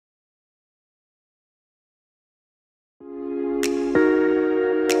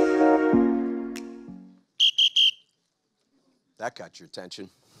That got your attention.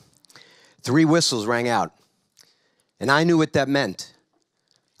 3 whistles rang out, and I knew what that meant.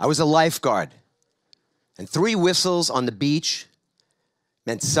 I was a lifeguard, and 3 whistles on the beach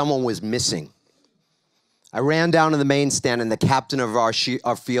meant someone was missing. I ran down to the main stand, and the captain of our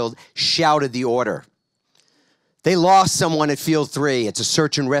field shouted the order. They lost someone at field 3. It's a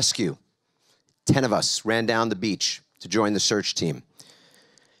search and rescue. 10 of us ran down the beach to join the search team.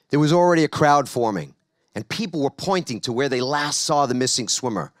 There was already a crowd forming, and people were pointing to where they last saw the missing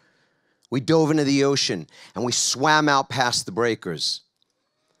swimmer. We dove into the ocean, and we swam out past the breakers.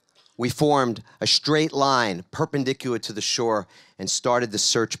 We formed a straight line perpendicular to the shore and started the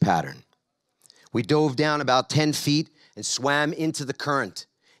search pattern. We dove down about 10 feet and swam into the current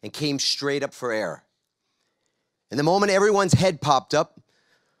and came straight up for air. And the moment everyone's head popped up,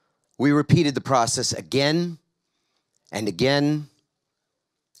 we repeated the process again and again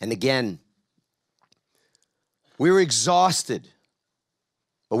and again. We were exhausted,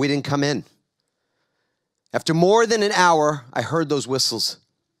 but we didn't come in. After more than an hour, I heard those whistles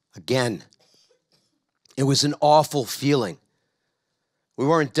again. It was an awful feeling. We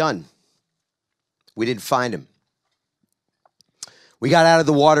weren't done. We didn't find him. We got out of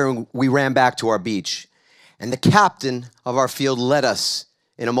the water and we ran back to our beach. And the captain of our field led us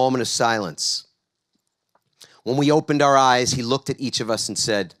in a moment of silence. When we opened our eyes, he looked at each of us and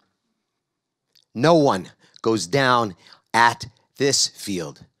said, "No one goes down at this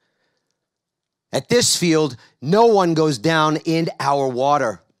field. At this field, no one goes down in our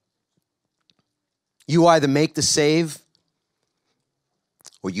water. You either make the save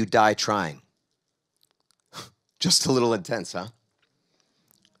or you die trying." Just a little intense, huh?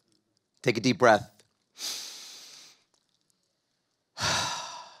 Take a deep breath.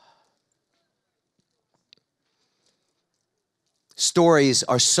 Stories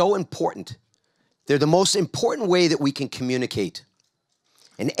are so important. They're the most important way that we can communicate.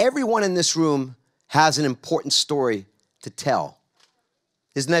 And everyone in this room has an important story to tell.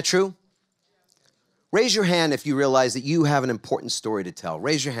 Isn't that true? Raise your hand if you realize that you have an important story to tell.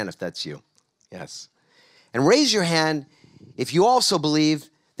 Raise your hand if that's you. Yes. And raise your hand if you also believe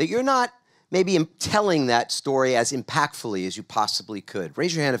that you're not maybe telling that story as impactfully as you possibly could.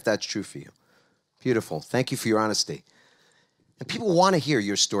 Raise your hand if that's true for you. Beautiful. Thank you for your honesty. And people want to hear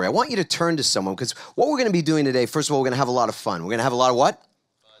your story. I want you to turn to someone, because what we're going to be doing today, first of all, we're going to have a lot of fun. We're going to have a lot of what?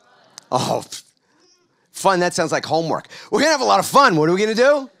 Fun. Oh, fun. That sounds like homework. We're going to have a lot of fun. What are we going to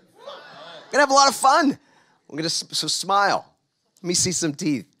do? Fun. We're going to have a lot of fun. We're going to smile. Let me see some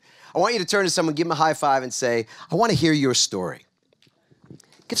teeth. I want you to turn to someone, give them a high five, and say, "I want to hear your story."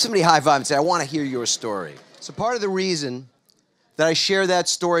 Give somebody a high five and say, "I want to hear your story." So part of the reason that I share that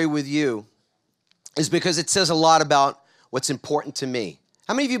story with you is because it says a lot about what's important to me.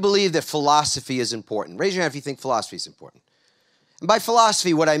 How many of you believe that philosophy is important? Raise your hand if you think philosophy is important. And by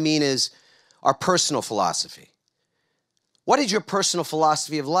philosophy, what I mean is our personal philosophy. What is your personal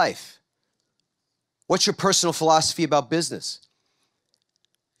philosophy of life? What's your personal philosophy about business?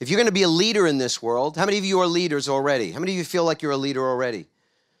 If you're going to be a leader in this world, how many of you are leaders already? How many of you feel like you're a leader already?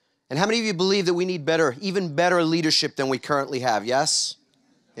 And how many of you believe that we need better, even better leadership than we currently have? Yes?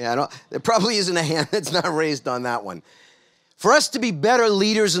 Yeah, there probably isn't a hand that's not raised on that one. For us to be better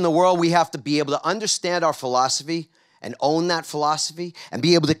leaders in the world, we have to be able to understand our philosophy and own that philosophy and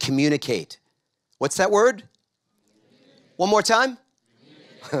be able to communicate. What's that word? One more time?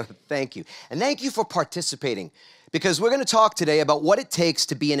 Thank you. And thank you for participating, because we're going to talk today about what it takes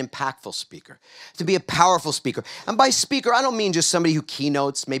to be an impactful speaker, to be a powerful speaker. And by speaker, I don't mean just somebody who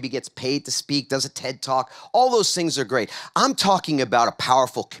keynotes, maybe gets paid to speak, does a TED Talk. All those things are great. I'm talking about a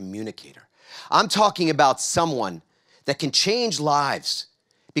powerful communicator. I'm talking about someone that can change lives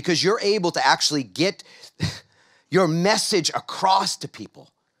because you're able to actually get your message across to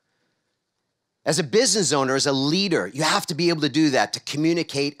people. As a business owner, as a leader, you have to be able to do that, to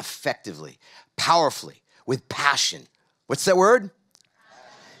communicate effectively, powerfully, with passion. What's that word?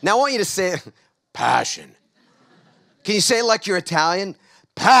 Now I want you to say passion. Can you say it like you're Italian?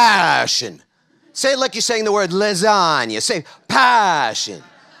 Passion. Say it like you're saying the word lasagna. Say passion.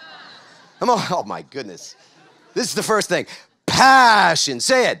 Come on. Oh my goodness. This is the first thing. Passion.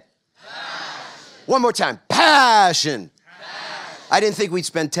 Say it. Passion. One more time. Passion. Passion. I didn't think we'd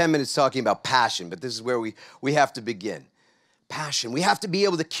spend 10 minutes talking about passion, but this is where we have to begin. Passion. We have to be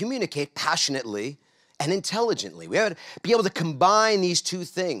able to communicate passionately and intelligently. We have to be able to combine these two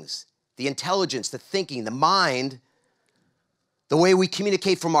things, the intelligence, the thinking, the mind, the way we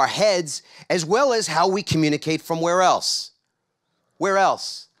communicate from our heads, as well as how we communicate from where else? Where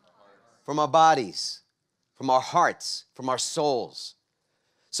else? From our bodies, from our hearts, from our souls.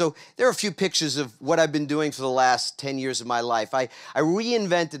 So there are a few pictures of what I've been doing for the last 10 years of my life. I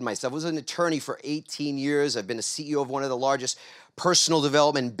reinvented myself. I was an attorney for 18 years. I've been a CEO of one of the largest personal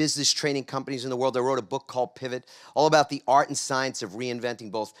development and business training companies in the world. I wrote a book called Pivot, all about the art and science of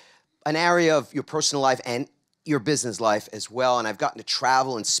reinventing both an area of your personal life and your business life as well. And I've gotten to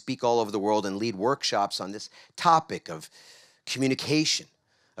travel and speak all over the world and lead workshops on this topic of communication,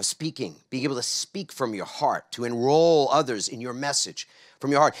 of speaking, being able to speak from your heart, to enroll others in your message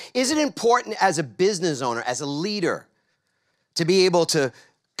from your heart. Is it important as a business owner, as a leader, to be able to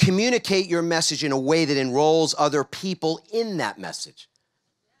communicate your message in a way that enrolls other people in that message?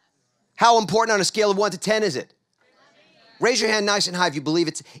 How important on a scale of 1 to 10 is it? Raise your hand nice and high if you believe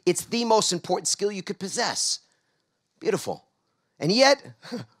it's the most important skill you could possess. Beautiful. And yet,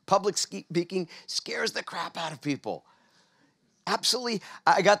 public speaking scares the crap out of people. Absolutely.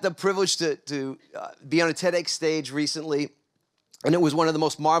 I got the privilege to be on a TEDx stage recently, and it was one of the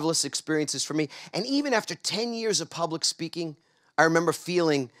most marvelous experiences for me. And even after 10 years of public speaking, I remember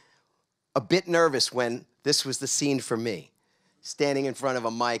feeling a bit nervous when this was the scene for me, standing in front of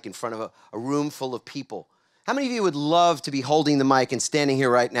a mic, in front of a room full of people. How many of you would love to be holding the mic and standing here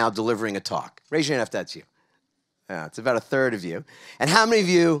right now delivering a talk? Raise your hand if that's you. Yeah, it's about a third of you. And how many of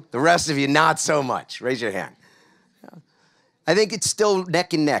you, the rest of you, not so much? Raise your hand. Yeah. I think it's still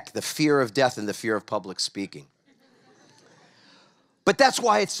neck and neck, the fear of death and the fear of public speaking. But that's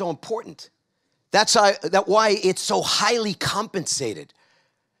why it's so important. That's why it's so highly compensated.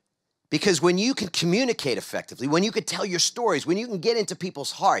 Because when you can communicate effectively, when you can tell your stories, when you can get into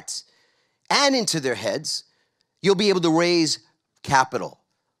people's hearts and into their heads, you'll be able to raise capital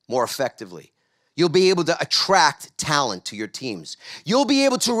more effectively. You'll be able to attract talent to your teams. You'll be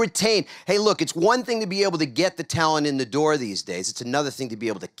able to retain. Hey, look, it's one thing to be able to get the talent in the door these days. It's another thing to be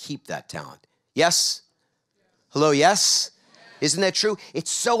able to keep that talent. Yes? Hello, yes? Isn't that true? It's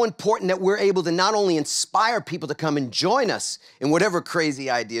so important that we're able to not only inspire people to come and join us in whatever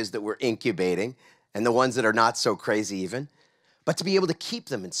crazy ideas that we're incubating, and the ones that are not so crazy even, but to be able to keep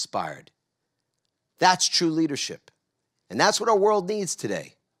them inspired. That's true leadership. And that's what our world needs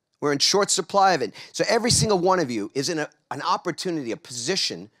today. We're in short supply of it. So every single one of you is in an opportunity, a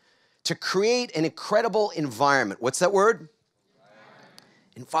position to create an incredible environment. What's that word?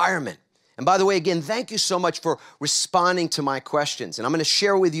 Environment. And by the way, again, thank you so much for responding to my questions. And I'm going to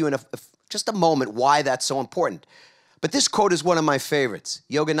share with you in just a moment why that's so important. But this quote is one of my favorites.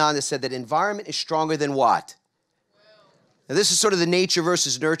 Yogananda said that environment is stronger than what? Now, this is sort of the nature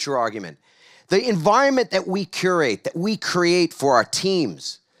versus nurture argument. The environment that we curate, that we create for our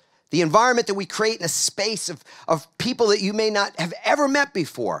teams, the environment that we create in a space of people that you may not have ever met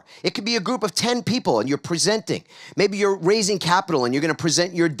before. It could be a group of 10 people and you're presenting. Maybe you're raising capital and you're going to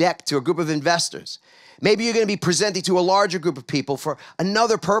present your deck to a group of investors. Maybe you're going to be presenting to a larger group of people for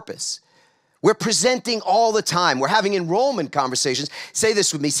another purpose. We're presenting all the time. We're having enrollment conversations. Say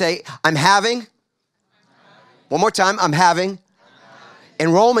this with me. Say, I'm having. One more time. I'm having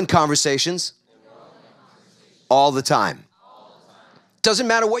enrollment conversations all the time. Doesn't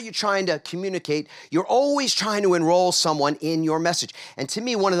matter what you're trying to communicate, you're always trying to enroll someone in your message. And to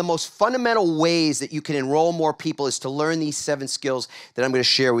me, one of the most fundamental ways that you can enroll more people is to learn these 7 skills that I'm going to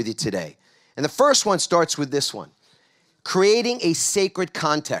share with you today. And the first one starts with this one: creating a sacred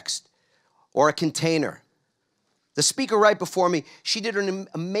context or a container. The speaker right before me, she did an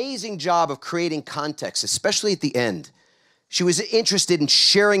amazing job of creating context, especially at the end. She was interested in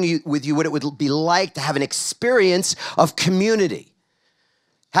sharing with you what it would be like to have an experience of community.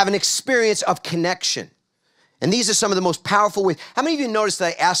 Have an experience of connection. And these are some of the most powerful ways. How many of you noticed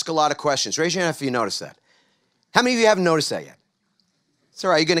that I ask a lot of questions? Raise your hand if you noticed that. How many of you haven't noticed that yet? It's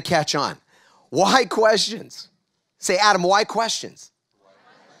all right, you're going to catch on. Why questions? Say, Adam, why questions?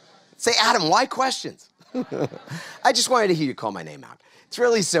 Say, Adam, why questions? I just wanted to hear you call my name out. It's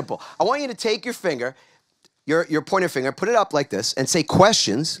really simple. I want you to take your finger, your pointer finger, put it up like this, and say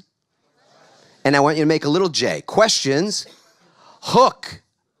questions. And I want you to make a little J. Questions hook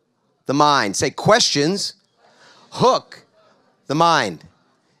the mind. Say questions, hook the mind,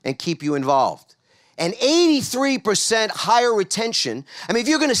 and keep you involved. And 83% higher retention. I mean, if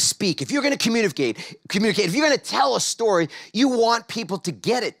you're going to speak, if you're going to communicate, if you're going to tell a story, you want people to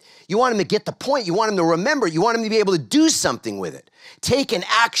get it. You want them to get the point. You want them to remember. You want them to be able to do something with it. Take an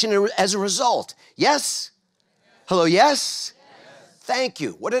action as a result. Yes? Hello, yes? Thank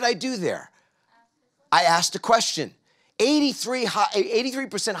you. What did I do there? I asked a question.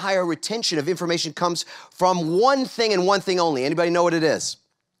 83% higher retention of information comes from one thing and one thing only. Anybody know what it is?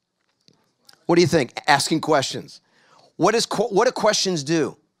 What do you think? Asking questions. What do questions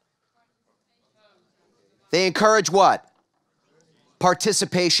do? They encourage what?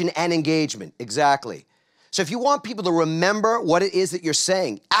 participation, and engagement. Exactly. So if you want people to remember what it is that you're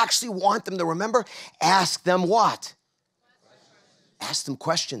saying, actually want them to remember, ask them what? Ask them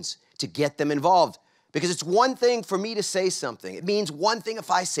questions to get them involved. Because it's one thing for me to say something. It means one thing if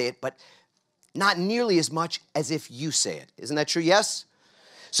I say it, but not nearly as much as if you say it. Isn't that true? Yes?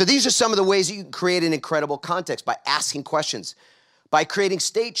 So these are some of the ways that you can create an incredible context, by asking questions, by creating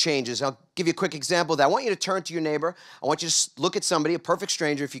state changes. I'll give you a quick example of that. I want you to turn to your neighbor. I want you to look at somebody, a perfect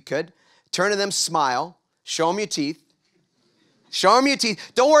stranger if you could. Turn to them, smile. Show them your teeth. Show them your teeth.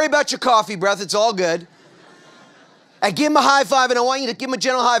 Don't worry about your coffee breath. It's all good. And give them a high five, and I want you to give them a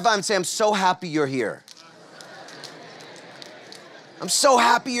gentle high five and say, I'm so happy you're here. I'm so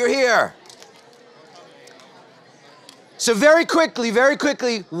happy you're here. So very quickly,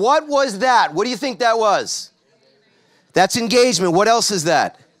 what was that? What do you think that was? That's engagement. What else is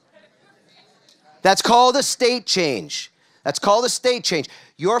that? That's called a state change. That's called a state change.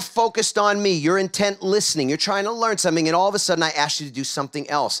 You're focused on me. You're intent listening. You're trying to learn something, and all of a sudden I ask you to do something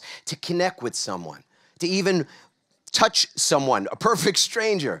else, to connect with someone, to even touch someone, a perfect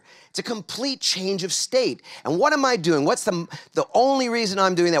stranger. It's a complete change of state. And what am I doing? What's the only reason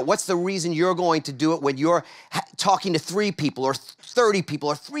I'm doing that? What's the reason you're going to do it when you're talking to 3 people or 30 people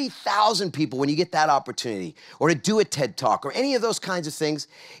or 3,000 people when you get that opportunity, or to do a TED Talk or any of those kinds of things?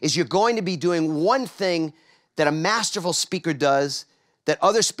 Is you're going to be doing one thing that a masterful speaker does that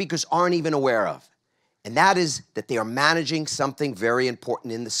other speakers aren't even aware of. And that is that they are managing something very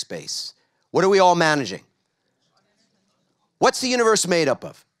important in the space. What are we all managing? What's the universe made up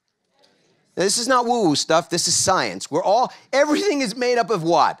of? Now, this is not woo-woo stuff. This is science. Everything is made up of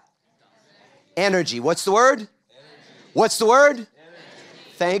what? Energy. What's the word? Energy. What's the word? Energy.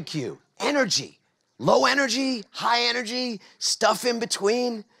 Thank you. Energy. Low energy, high energy, stuff in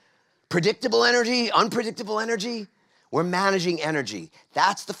between, predictable energy, unpredictable energy. We're managing energy.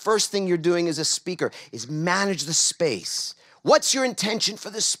 That's the first thing you're doing as a speaker, is manage the space. What's your intention for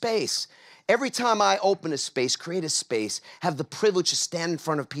the space? Every time I open a space, create a space, have the privilege to stand in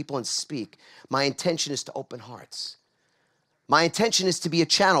front of people and speak, my intention is to open hearts. My intention is to be a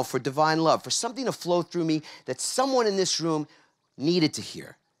channel for divine love, for something to flow through me that someone in this room needed to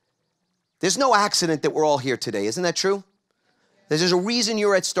hear. There's no accident that we're all here today. Isn't that true? There's a reason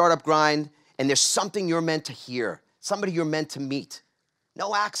you're at Startup Grind, and there's something you're meant to hear, somebody you're meant to meet.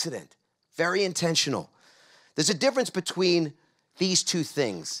 No accident. Very intentional. There's a difference between these two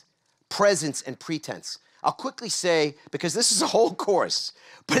things: presence and pretense. I'll quickly say, because this is a whole course,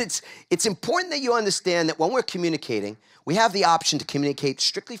 but it's important that you understand that when we're communicating, we have the option to communicate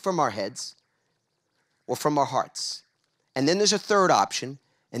strictly from our heads or from our hearts. And then there's a third option,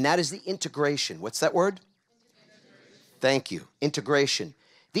 and that is the integration. What's that word? Thank you. Integration.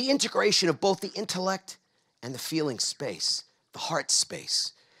 The integration of both the intellect and the feeling space, the heart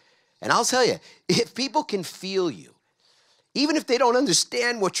space. And I'll tell you, if people can feel you, even if they don't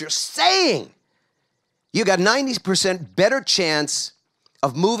understand what you're saying, you got 90% better chance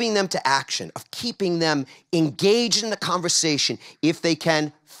of moving them to action, of keeping them engaged in the conversation if they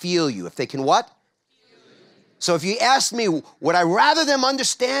can feel you. If they can what? Feel you. So if you ask me, would I rather them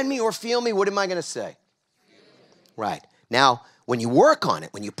understand me or feel me, what am I going to say? Right. Now, when you work on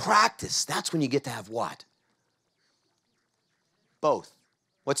it, when you practice, that's when you get to have what? Both.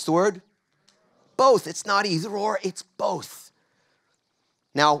 What's the word? Both. It's not either or, it's both.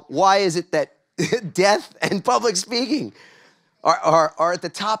 Now, why is it that death and public speaking are at the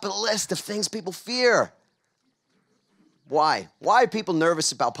top of the list of things people fear? Why? Why are people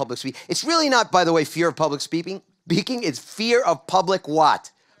nervous about public speaking? It's really not, by the way, fear of public speaking. It's fear of public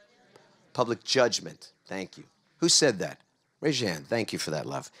what? Public judgment. Thank you. Who said that? Raise your hand. Thank you for that,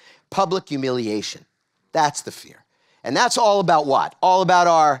 love. Public humiliation. That's the fear. And that's all about what? All about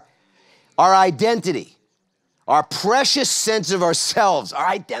our identity, our precious sense of ourselves, our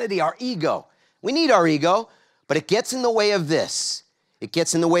identity, our ego. We need our ego, but it gets in the way of this. It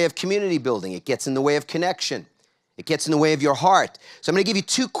gets in the way of community building. It gets in the way of connection. It gets in the way of your heart. So I'm going to give you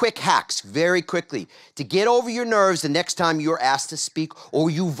 2 quick hacks very quickly to get over your nerves the next time you're asked to speak or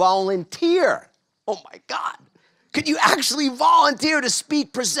you volunteer. Oh my God. Could you actually volunteer to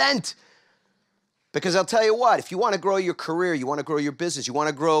speak, present? Because I'll tell you what, if you want to grow your career, you want to grow your business, you want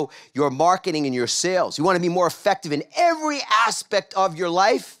to grow your marketing and your sales, you want to be more effective in every aspect of your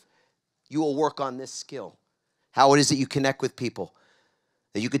life, you will work on this skill. How it is that you connect with people,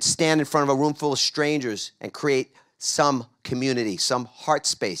 that you could stand in front of a room full of strangers and create some community, some heart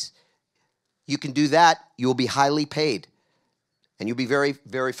space. You can do that, you will be highly paid, and you'll be very,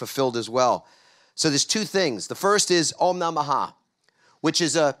 very fulfilled as well. So there's 2 things. The first is Om Namaha, which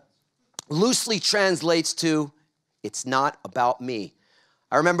is loosely translates to It's not about me.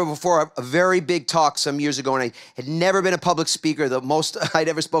 I remember before a very big talk some years ago, and I had never been a public speaker. The most I'd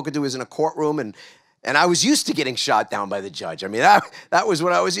ever spoken to was in a courtroom, and I was used to getting shot down by the judge. I mean, that was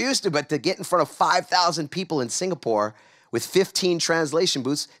what I was used to. But to get in front of 5,000 people in Singapore with 15 translation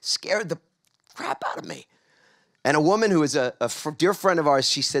booths scared the crap out of me. And a woman who is a dear friend of ours,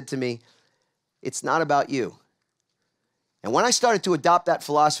 she said to me, "It's not about you." And when I started to adopt that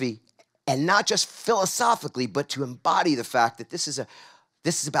philosophy, and not just philosophically, but to embody the fact that this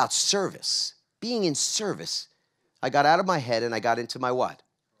is about service, being in service, I got out of my head and I got into my what?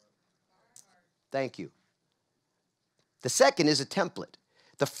 Thank you. The second is a template.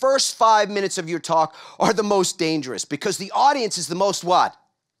 The first 5 minutes of your talk are the most dangerous because the audience is the most what?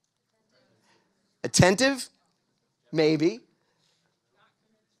 Attentive? Maybe.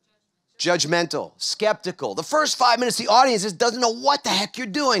 Judgmental, skeptical. The first 5 minutes, the audience just doesn't know what the heck you're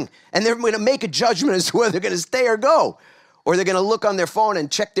doing. And they're going to make a judgment as to whether they're going to stay or go. Or they're going to look on their phone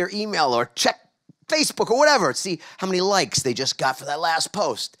and check their email or check Facebook or whatever. See how many likes they just got for that last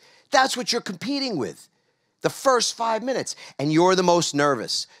post. That's what you're competing with. The first 5 minutes. And you're the most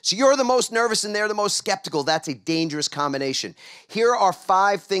nervous. So you're the most nervous and they're the most skeptical. That's a dangerous combination. Here are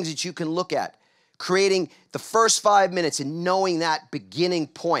 5 things that you can look at. Creating the first 5 minutes and knowing that beginning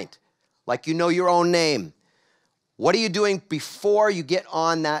point. Like you know your own name. What are you doing before you get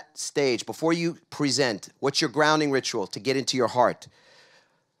on that stage, before you present? What's your grounding ritual to get into your heart?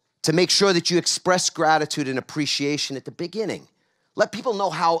 To make sure that you express gratitude and appreciation at the beginning. Let people know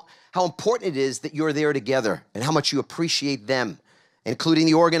how important it is that you're there together and how much you appreciate them, including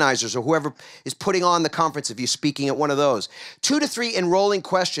the organizers or whoever is putting on the conference if you're speaking at one of those. 2 to 3 enrolling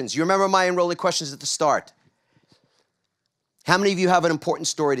questions. You remember my enrolling questions at the start? How many of you have an important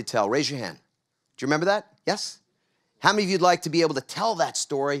story to tell? Raise your hand. Do you remember that? Yes? How many of you would like to be able to tell that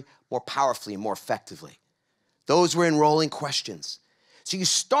story more powerfully and more effectively? Those were enrolling questions. So you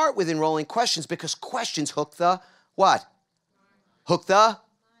start with enrolling questions because questions hook the what? Hook the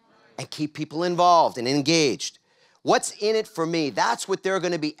and keep people involved and engaged. What's in it for me? That's what they're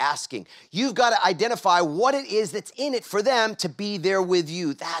going to be asking. You've got to identify what it is that's in it for them to be there with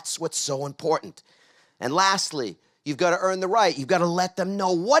you. That's what's so important. And lastly, you've got to earn the right. You've got to let them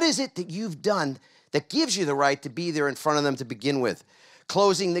know what is it that you've done that gives you the right to be there in front of them to begin with.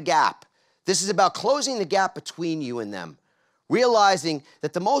 Closing the gap. This is about closing the gap between you and them. Realizing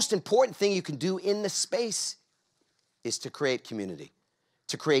that the most important thing you can do in the space is to create community,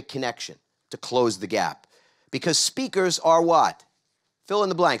 to create connection, to close the gap. Because speakers are what? Fill in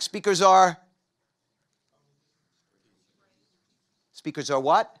the blank. Speakers are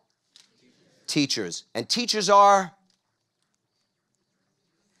what? Teachers. And teachers are?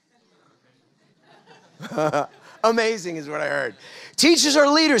 Amazing is what I heard. Teachers are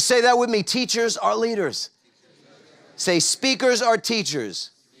leaders. Say that with me. Teachers are leaders. Say speakers are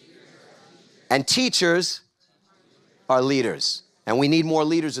teachers. And teachers are leaders. And we need more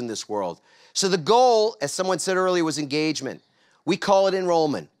leaders in this world. So the goal, as someone said earlier, was engagement. We call it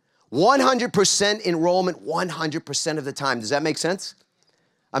enrollment. 100% enrollment 100% of the time. Does that make sense?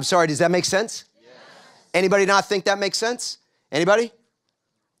 I'm sorry, does that make sense? Yes. Anybody not think that makes sense? Anybody?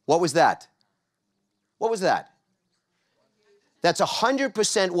 What was that? What was that? That's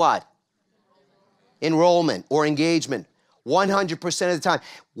 100% what? Enrollment or engagement. 100% of the time.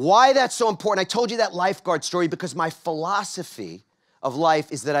 Why that's so important? I told you that lifeguard story because my philosophy of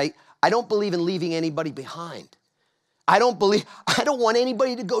life is that I don't believe in leaving anybody behind. I don't want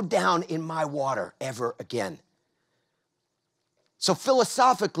anybody to go down in my water ever again. So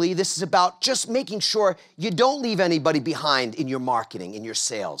philosophically, this is about just making sure you don't leave anybody behind in your marketing, in your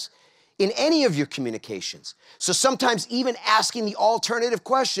sales, in any of your communications. So sometimes even asking the alternative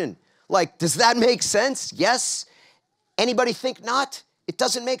question, like, does that make sense? Yes. Anybody think not? It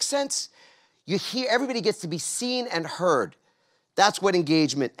doesn't make sense? You hear, everybody gets to be seen and heard. That's what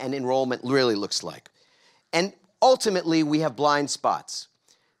engagement and enrollment really looks like. And ultimately, we have blind spots,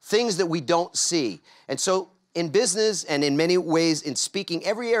 things that we don't see. And so in business and in many ways in speaking,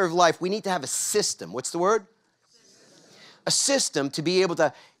 every area of life, we need to have a system. What's the word? A system to be able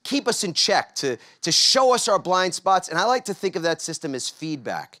to keep us in check, to show us our blind spots. And I like to think of that system as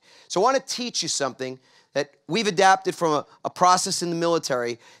feedback. So I want to teach you something that we've adapted from a process in the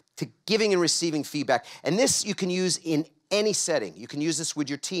military to giving and receiving feedback. And this you can use in any setting. You can use this with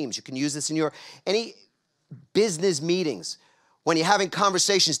your teams. You can use this in any business meetings. When you're having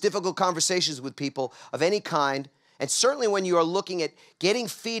conversations, difficult conversations with people of any kind, and certainly when you are looking at getting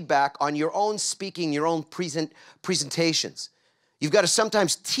feedback on your own speaking, your own presentations. You've got to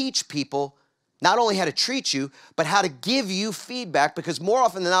sometimes teach people not only how to treat you, but how to give you feedback, because more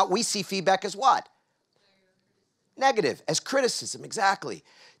often than not, we see feedback as what? negative as criticism, exactly.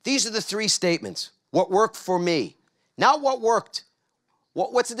 These are the three statements. What worked for me? Not what worked.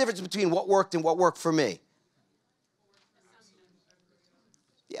 What's the difference between what worked and what worked for me?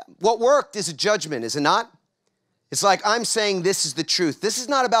 Yeah, what worked is a judgment, is it not? It's like I'm saying this is the truth. This is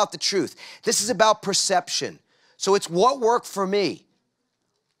not about the truth. This is about perception. So it's what worked for me.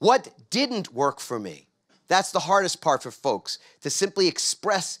 What didn't work for me? That's the hardest part for folks, to simply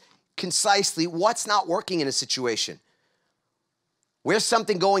express concisely what's not working in a situation. Where's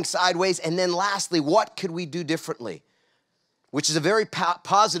something going sideways? And then lastly, what could we do differently? Which is a very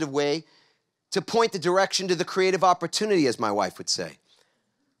positive way to point the direction to the creative opportunity, as my wife would say.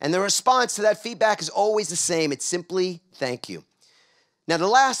 And the response to that feedback is always the same. It's simply, thank you. Now, the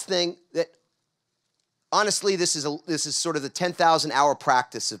last thing that, honestly, this is sort of the 10,000 hour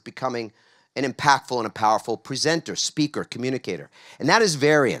practice of becoming an impactful and a powerful presenter, speaker, communicator. And that is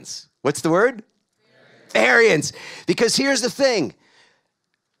variance. What's the word? Variance. Because here's the thing.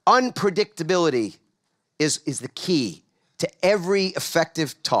 Unpredictability is the key to every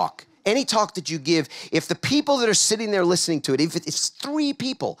effective talk. Any talk that you give, if the people that are sitting there listening to it, if it's 3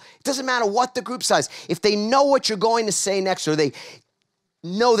 people, it doesn't matter what the group size, if they know what you're going to say next, or they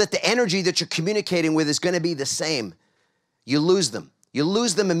know that the energy that you're communicating with is going to be the same, you lose them. You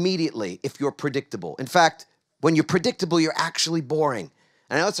lose them immediately if you're predictable. In fact, when you're predictable, you're actually boring.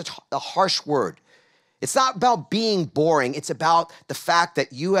 And I know it's a harsh word. It's not about being boring. It's about the fact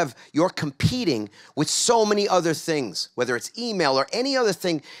that you're competing with so many other things, whether it's email or any other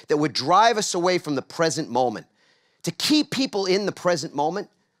thing that would drive us away from the present moment. To keep people in the present moment,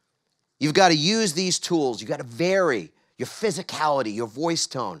 you've got to use these tools. You've got to vary your physicality, your voice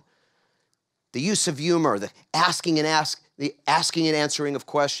tone, the use of humor, the asking and answering of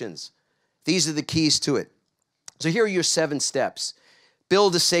questions. These are the keys to it. So here are your 7 steps.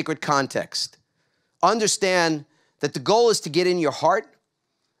 Build a sacred context. Understand that the goal is to get in your heart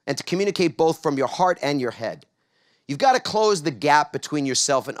and to communicate both from your heart and your head. You've got to close the gap between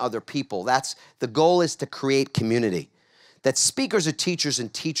yourself and other people. The goal is to create community. That speakers are teachers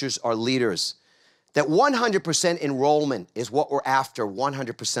and teachers are leaders. That 100% enrollment is what we're after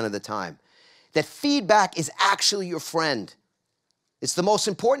 100% of the time. That feedback is actually your friend. It's the most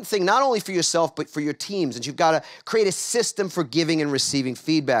important thing, not only for yourself, but for your teams. And you've got to create a system for giving and receiving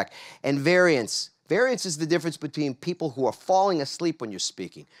feedback. And variance. Variance is the difference between people who are falling asleep when you're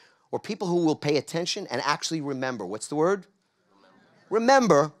speaking or people who will pay attention and actually remember. What's the word?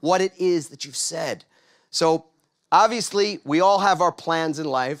 Remember what it is that you've said. So obviously, we all have our plans in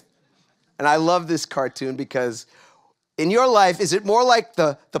life. And I love this cartoon because in your life, is it more like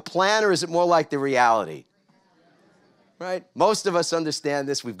the plan or is it more like the reality? Right? Most of us understand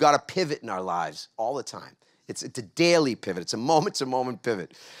this. We've got to pivot in our lives all the time. It's a daily pivot. It's a moment-to-moment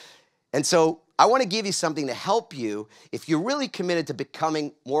pivot. And so I want to give you something to help you if you're really committed to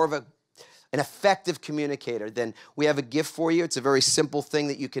becoming more of an effective communicator. Then we have a gift for you. It's a very simple thing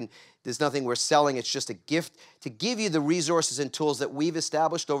that you can, there's nothing we're selling. It's just a gift to give you the resources and tools that we've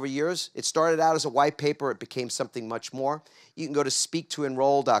established over years. It started out as a white paper. It became something much more. You can go to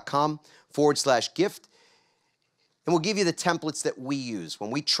speaktoenroll.com/gift. And we'll give you the templates that we use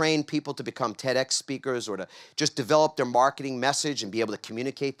when we train people to become TEDx speakers or to just develop their marketing message and be able to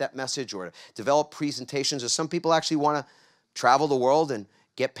communicate that message or to develop presentations. Or some people actually want to travel the world and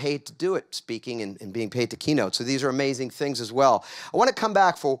get paid to do it, speaking and being paid to keynote. So these are amazing things as well. I want to come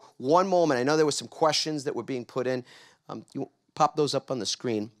back for one moment. I know there were some questions that were being put in. You pop those up on the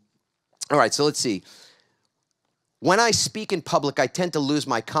screen. All right, so let's see. When I speak in public, I tend to lose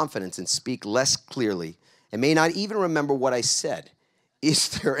my confidence and speak less clearly and may not even remember what I said. Is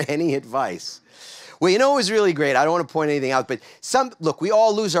there any advice? Well, you know, it was really great. I don't want to point anything out, but look, we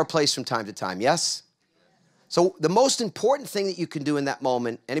all lose our place from time to time, yes? So the most important thing that you can do in that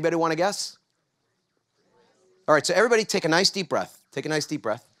moment, anybody want to guess? All right, so everybody take a nice deep breath. Take a nice deep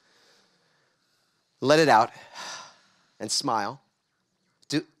breath. Let it out and smile.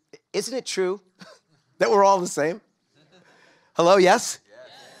 Isn't it true that we're all the same? Hello, yes?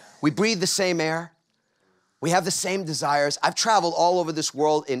 We breathe the same air. We have the same desires. I've traveled all over this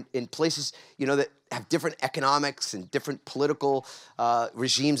world in places, you know, that have different economics and different political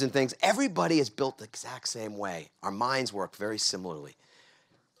regimes and things. Everybody is built the exact same way. Our minds work very similarly.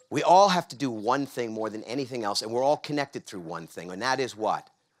 We all have to do one thing more than anything else, and we're all connected through one thing, and that is what?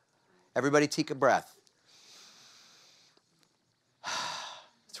 Everybody take a breath.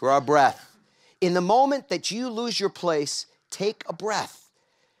 Through our breath. In the moment that you lose your place, take a breath.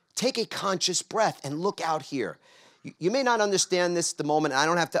 Take a conscious breath and look out here. You may not understand this at the moment, and I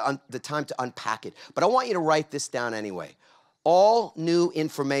don't have the time to unpack it, but I want you to write this down anyway. All new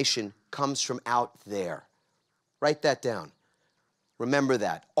information comes from out there. Write that down. Remember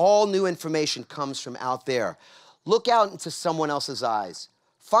that. All new information comes from out there. Look out into someone else's eyes.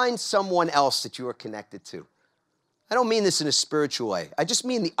 Find someone else that you are connected to. I don't mean this in a spiritual way. I just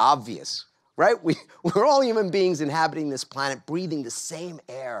mean the obvious, right? We're all human beings inhabiting this planet, breathing the same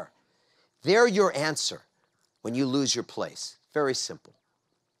air. They're your answer when you lose your place. Very simple.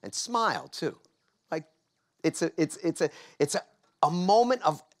 And smile, too. Like, it's a moment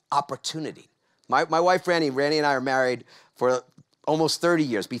of opportunity. My wife, Randy and I are married for almost 30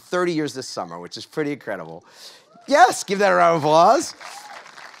 years. Be 30 years this summer, which is pretty incredible. Yes, give that a round of applause.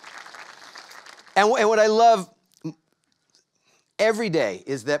 And what I love every day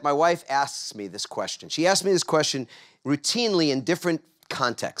is that my wife asks me this question. She asks me this question routinely in different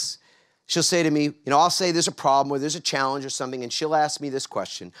contexts. She'll say to me, you know, I'll say there's a problem or there's a challenge or something, and she'll ask me this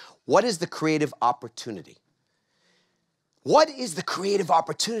question: what is the creative opportunity? What is the creative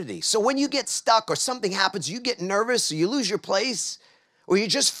opportunity? So when you get stuck or something happens, you get nervous or you lose your place, or you're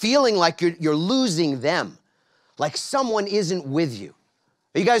just feeling like you're losing them, like someone isn't with you.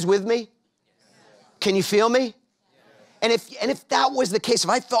 Are you guys with me? Can you feel me? And if that was the case,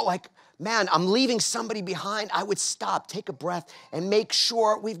 if I felt like, man, I'm leaving somebody behind, I would stop, take a breath, and make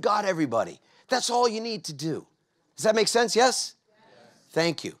sure we've got everybody. That's all you need to do. Does that make sense? Yes?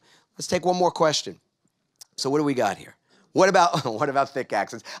 Thank you. Let's take one more question. So what do we got here? What about thick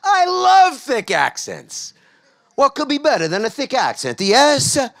accents? I love thick accents. What could be better than a thick accent?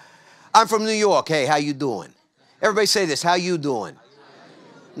 Yes? I'm from New York. Hey, how you doing? Everybody say this. How you doing?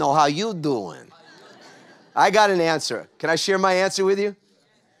 No, how you doing? I got an answer. Can I share my answer with you?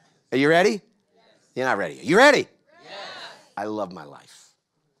 Are you ready? Yes. You're not ready. Are you ready? Yes. I love my life.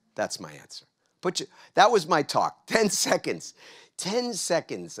 That's my answer. That was my talk. 10 seconds. 10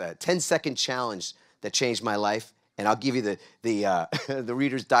 seconds. 10-second challenge that changed my life. And I'll give you the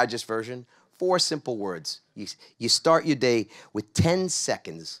Reader's Digest version. 4 simple words. You start your day with 10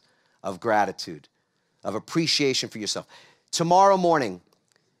 seconds of gratitude, of appreciation for yourself. Tomorrow morning,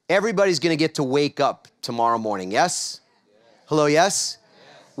 everybody's going to get to wake up tomorrow morning. Yes? Hello, yes?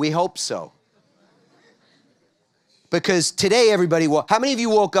 We hope so. Because today, everybody, how many of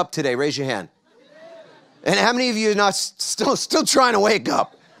you woke up today? Raise your hand. And how many of you are not still trying to wake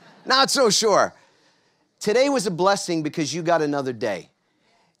up? Not so sure. Today was a blessing because you got another day.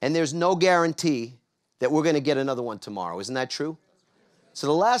 And there's no guarantee that we're going to get another one tomorrow. Isn't that true? So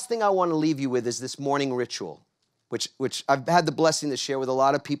the last thing I want to leave you with is this morning ritual, which I've had the blessing to share with a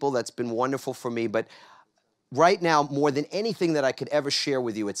lot of people. That's been wonderful for me. But right now, more than anything that I could ever share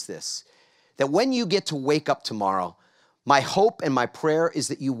with you, it's this: that when you get to wake up tomorrow, my hope and my prayer is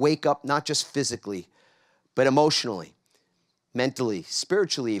that you wake up not just physically, but emotionally, mentally,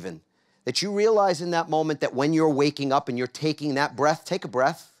 spiritually even. That you realize in that moment that when you're waking up and you're taking that breath, take a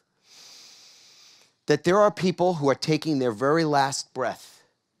breath, that there are people who are taking their very last breath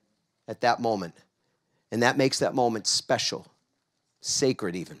at that moment. And that makes that moment special,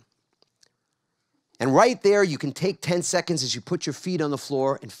 sacred even. And right there, you can take 10 seconds as you put your feet on the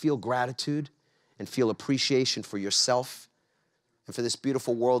floor and feel gratitude and feel appreciation for yourself and for this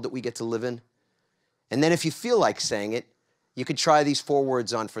beautiful world that we get to live in. And then if you feel like saying it, you could try these 4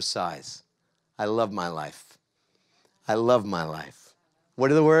 words on for size. I love my life. I love my life. What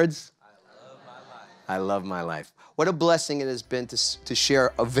are the words? I love my life. I love my life. What a blessing it has been to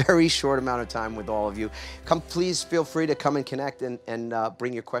share a very short amount of time with all of you. Please feel free to come and connect and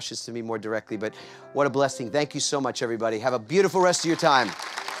bring your questions to me more directly. But what a blessing. Thank you so much, everybody. Have a beautiful rest of your time.